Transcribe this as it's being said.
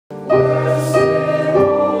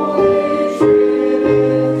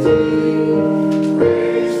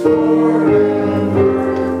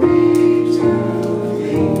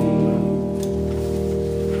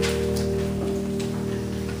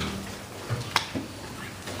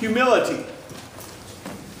Humility.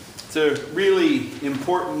 It's a really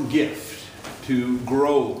important gift to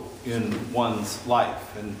grow in one's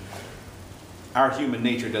life, and our human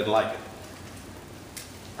nature doesn't like it.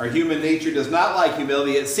 Our human nature does not like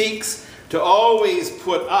humility. It seeks to always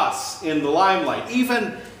put us in the limelight.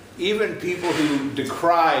 Even people who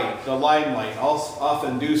decry the limelight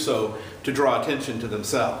often do so to draw attention to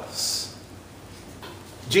themselves.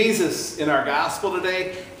 Jesus, in our gospel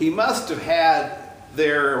today, he must have had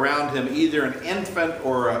there around him either an infant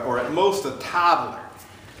or at most a toddler,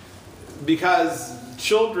 because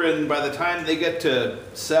children, by the time they get to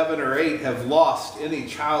 7 or 8, have lost any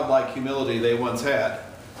childlike humility they once had.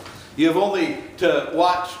 You have only to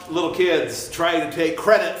watch little kids try to take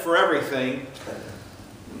credit for everything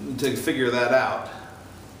to figure that out.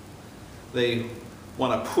 They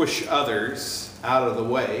want to push others out of the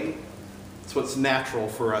way. It's what's natural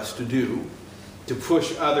for us to do, to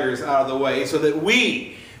push others out of the way so that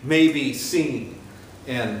we may be seen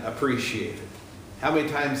and appreciated. How many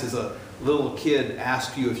times has a little kid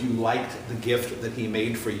asked you if you liked the gift that he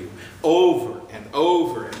made for you? Over and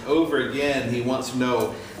over and over again, he wants to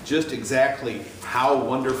know just exactly how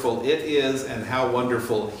wonderful it is and how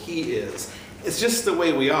wonderful he is. It's just the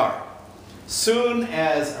way we are. Soon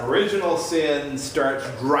as original sin starts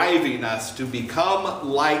driving us to become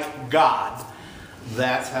like God,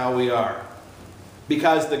 that's how we are.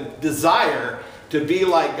 Because the desire to be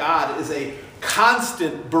like God is a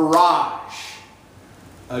constant barrage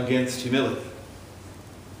against humility.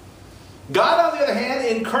 God, on the other hand,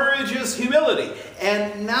 encourages humility,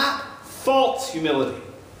 and not false humility.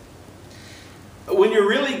 When you're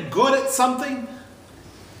really good at something,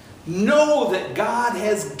 know that God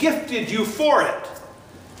has gifted you for it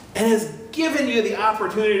and has given you the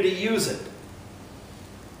opportunity to use it.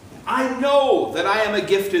 I know that I am a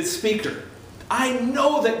gifted speaker. I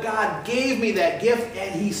know that God gave me that gift,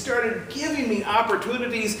 and he started giving me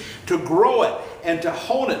opportunities to grow it and to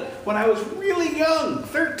hone it when I was really young,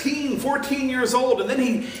 13, 14 years old. And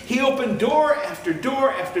then he opened door after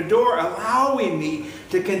door after door, allowing me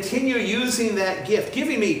to continue using that gift,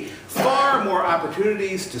 giving me far more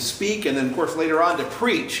opportunities to speak and then, of course, later on to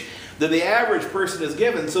preach than the average person is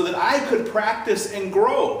given, so that I could practice and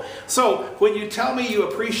grow. So when you tell me you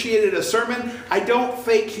appreciated a sermon, I don't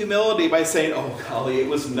fake humility by saying, oh golly, it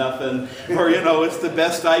was nothing, or it's the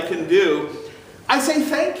best I can do. I say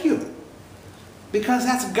thank you, because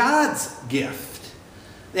that's God's gift.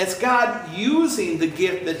 That's God using the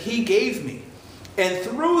gift that he gave me, and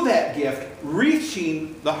through that gift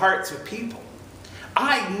reaching the hearts of people.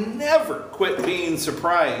 I never quit being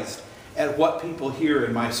surprised at what people hear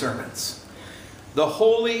in my sermons. The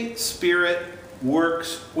Holy Spirit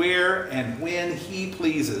works where and when he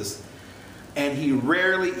pleases, and he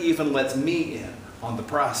rarely even lets me in on the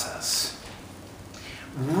process.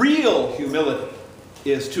 Real humility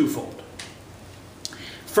is twofold.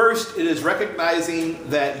 First, it is recognizing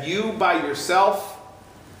that you by yourself,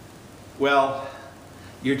 well,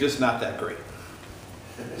 you're just not that great.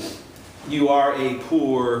 You are a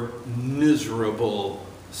poor, miserable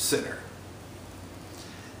sinner.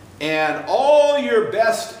 And all your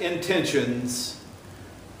best intentions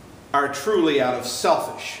are truly out of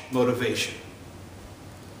selfish motivation.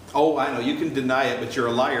 Oh, I know, you can deny it, but you're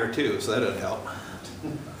a liar too, so that doesn't help.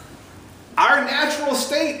 Our natural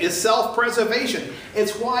state is self-preservation.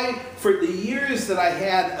 It's why for the years that I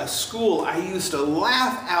had a school, I used to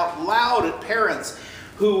laugh out loud at parents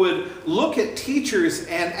who would look at teachers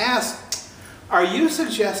and ask, are you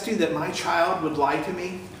suggesting that my child would lie to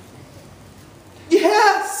me?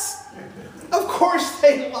 Yes! Of course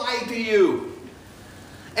they lie to you.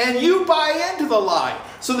 And you buy into the lie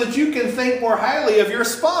so that you can think more highly of your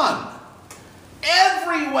spawn.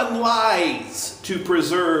 Everyone lies to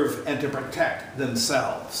preserve and to protect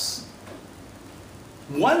themselves.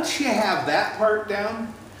 Once you have that part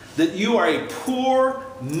down, that you are a poor,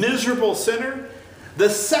 miserable sinner, the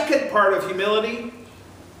second part of humility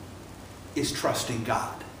is trusting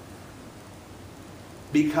God.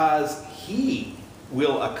 Because he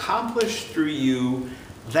will accomplish through you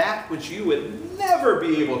that which you would never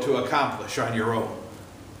be able to accomplish on your own.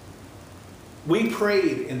 We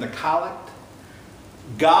prayed in the collect,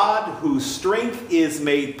 God, whose strength is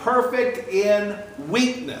made perfect in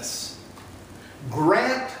weakness,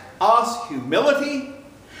 grant us humility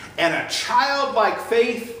and a childlike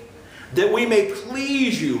faith, that we may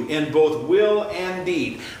please you in both will and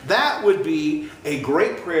deed. That would be a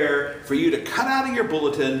great prayer for you to cut out of your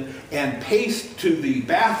bulletin and paste to the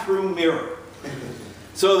bathroom mirror,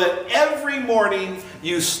 so that every morning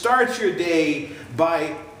you start your day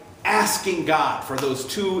by asking God for those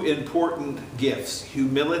two important gifts,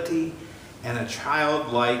 humility and a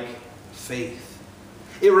childlike faith.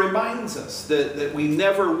 It reminds us that we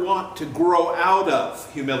never want to grow out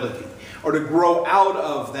of humility or to grow out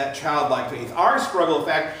of that childlike faith. Our struggle, in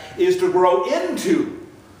fact, is to grow into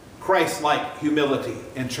Christ-like humility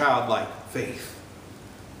and childlike faith.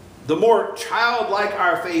 The more childlike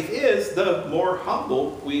our faith is, the more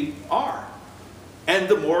humble we are. And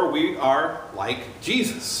the more we are like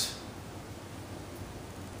Jesus.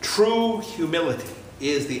 True humility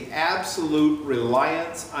is the absolute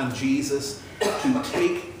reliance on Jesus to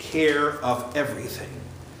take care of everything,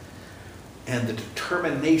 and the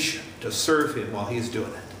determination to serve him while he's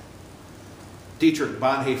doing it. Dietrich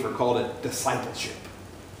Bonhoeffer called it discipleship.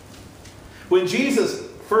 When Jesus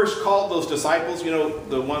first called those disciples, you know,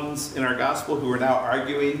 the ones in our gospel who are now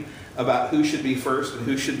arguing about who should be first and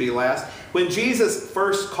who should be last, when Jesus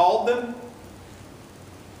first called them,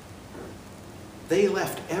 they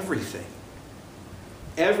left everything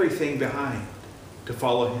behind to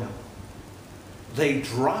follow him. They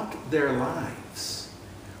dropped their lives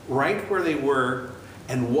right where they were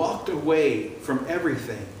and walked away from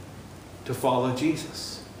everything to follow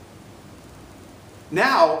Jesus.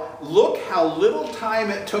 Now, look how little time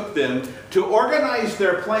it took them to organize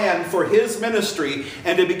their plan for his ministry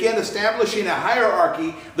and to begin establishing a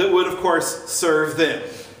hierarchy that would, of course, serve them.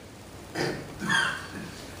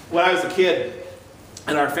 When I was a kid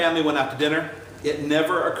and our family went out to dinner, it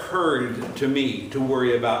never occurred to me to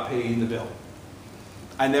worry about paying the bill.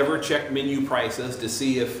 I never checked menu prices to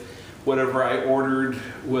see if whatever I ordered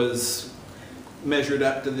was measured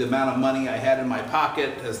up to the amount of money I had in my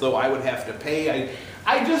pocket, as though I would have to pay.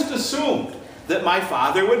 I just assumed that my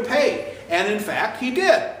father would pay. And in fact, he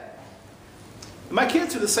did. My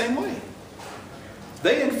kids are the same way.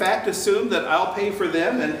 They in fact assume that I'll pay for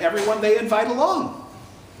them and everyone they invite along.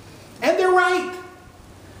 And they're right.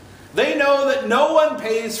 They know that no one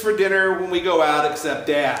pays for dinner when we go out except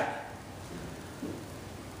Dad.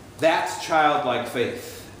 That's childlike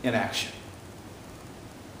faith in action.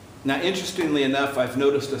 Now, interestingly enough, I've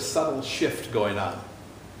noticed a subtle shift going on.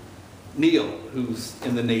 Neil, who's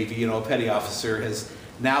in the Navy, a petty officer, has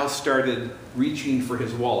now started reaching for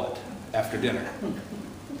his wallet after dinner.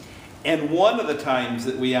 And one of the times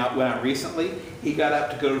that we went out recently, he got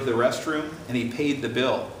up to go to the restroom and he paid the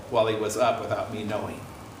bill while he was up without me knowing.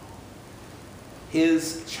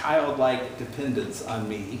 His childlike dependence on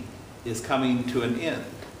me is coming to an end.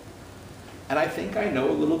 And I think I know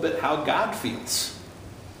a little bit how God feels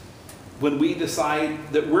when we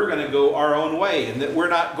decide that we're going to go our own way and that we're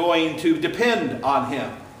not going to depend on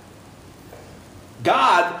him.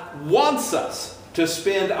 God wants us to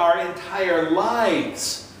spend our entire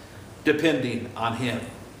lives depending on him.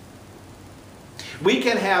 We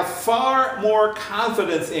can have far more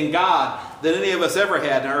confidence in God than any of us ever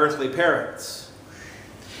had in our earthly parents.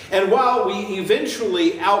 And while we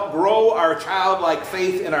eventually outgrow our childlike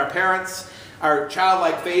faith in our parents, our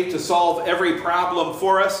childlike faith to solve every problem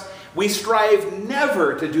for us, we strive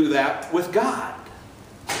never to do that with God.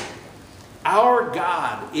 Our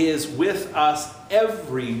God is with us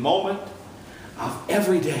every moment of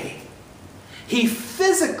every day. He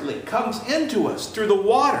physically comes into us through the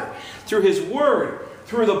water, through his word,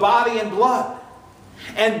 through the body and blood.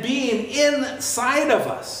 And being inside of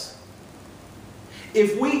us,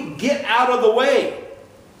 if we get out of the way,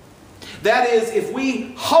 that is, if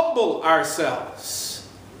we humble ourselves,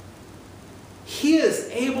 he is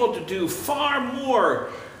able to do far more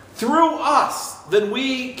through us than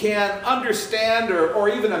we can understand or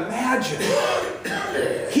even imagine.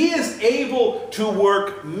 He is able to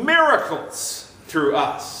work miracles through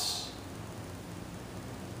us.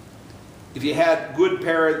 If you had good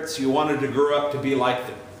parents, you wanted to grow up to be like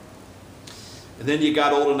them. And then you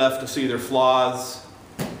got old enough to see their flaws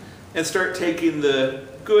and start taking the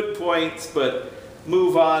good points but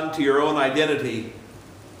move on to your own identity.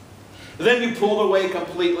 And then you pulled away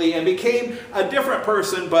completely and became a different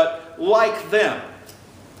person but like them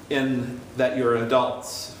in that you're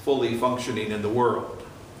adults fully functioning in the world.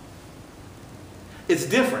 It's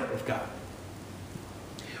different with God.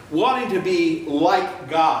 Wanting to be like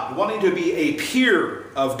God, wanting to be a peer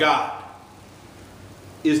of God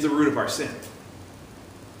is the root of our sin.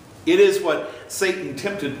 It is what Satan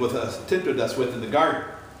tempted us with in the garden.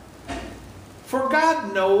 For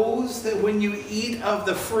God knows that when you eat of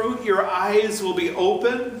the fruit, your eyes will be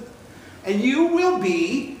open, and you will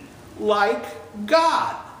be like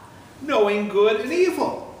God, knowing good and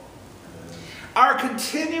evil. Our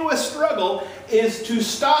continuous struggle is to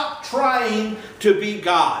stop trying to be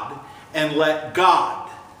God and let God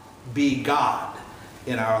be God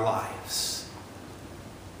in our lives.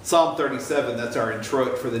 Psalm 37, that's our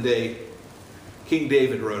introit for the day. King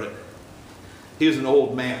David wrote it. He was an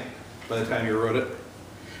old man by the time he wrote it.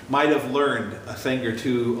 Might have learned a thing or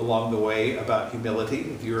two along the way about humility,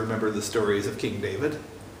 if you remember the stories of King David.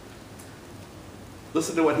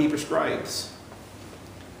 Listen to what he prescribes.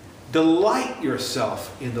 Delight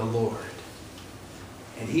yourself in the Lord,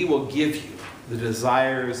 and he will give you the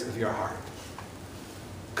desires of your heart.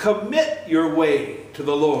 Commit your way to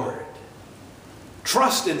the Lord.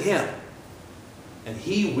 Trust in him, and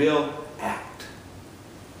he will act.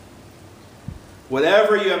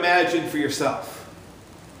 Whatever you imagine for yourself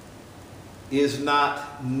is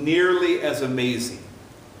not nearly as amazing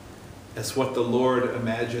as what the Lord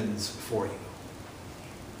imagines for you.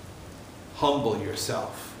 Humble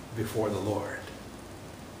yourself before the Lord,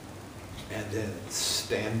 and then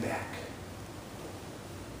stand back.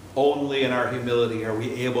 Only in our humility are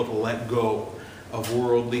we able to let go of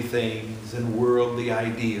worldly things and worldly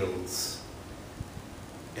ideals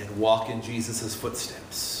and walk in Jesus'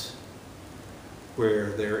 footsteps,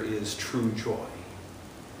 where there is true joy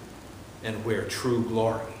and where true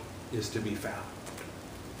glory is to be found.